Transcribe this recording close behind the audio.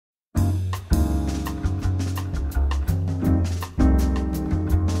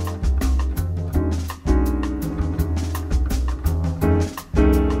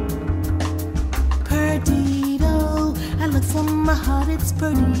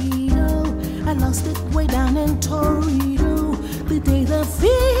Perdido. I lost it way down in Torito the day the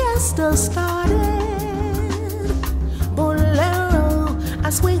fiesta started. Bolero, I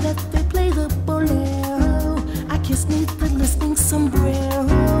swear that they play the bolero. I kissed neath the listening sombrero,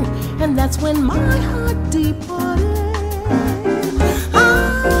 and that's when my heart departed.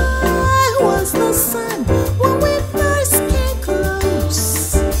 I was the sun when we first came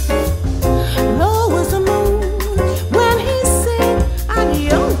close. Low was the moon when he said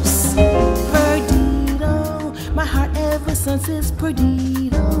adios. Perdido, my heart ever since is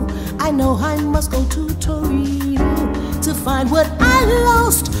Perdido. I know I must go to Torito to find what I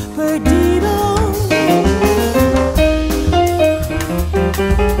lost. Perdido.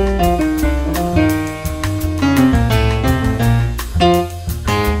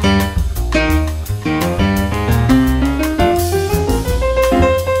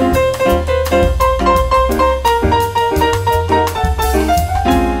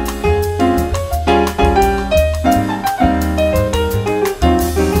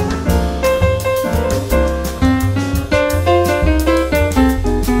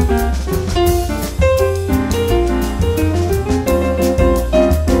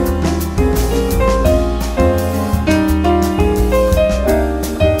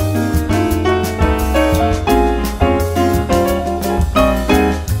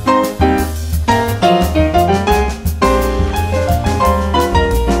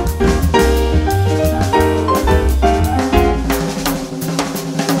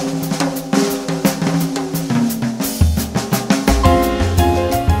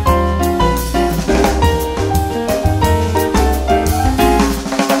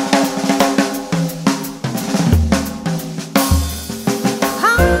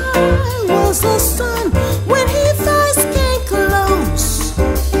 The sun when he first came close.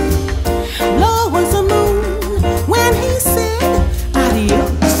 Low was the moon when he said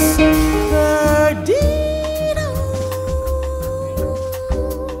adios. Perdido.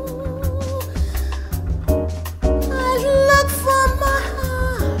 I look for my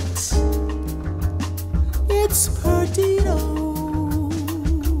heart. It's Perdido.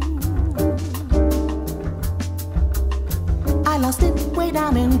 I lost it way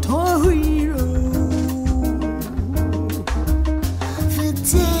down in Torino. The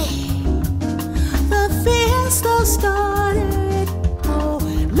day the fiesta started.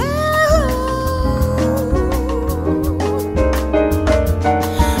 Bolero.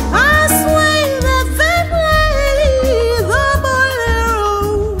 I swear that they played the bolero.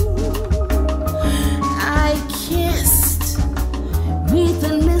 I kissed neath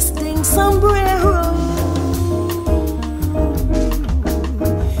the listing sombrero.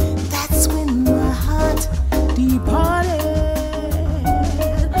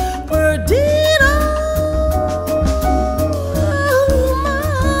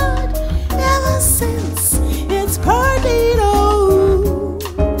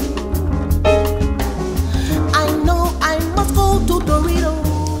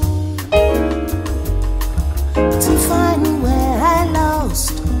 To find where I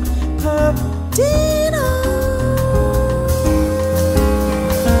lost Perdido.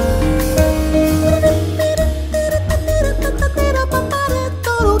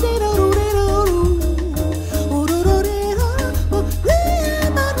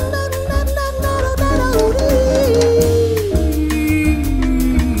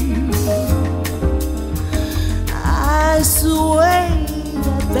 I swear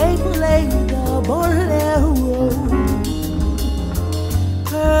that they play the bolero.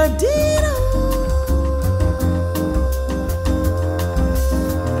 Perdido.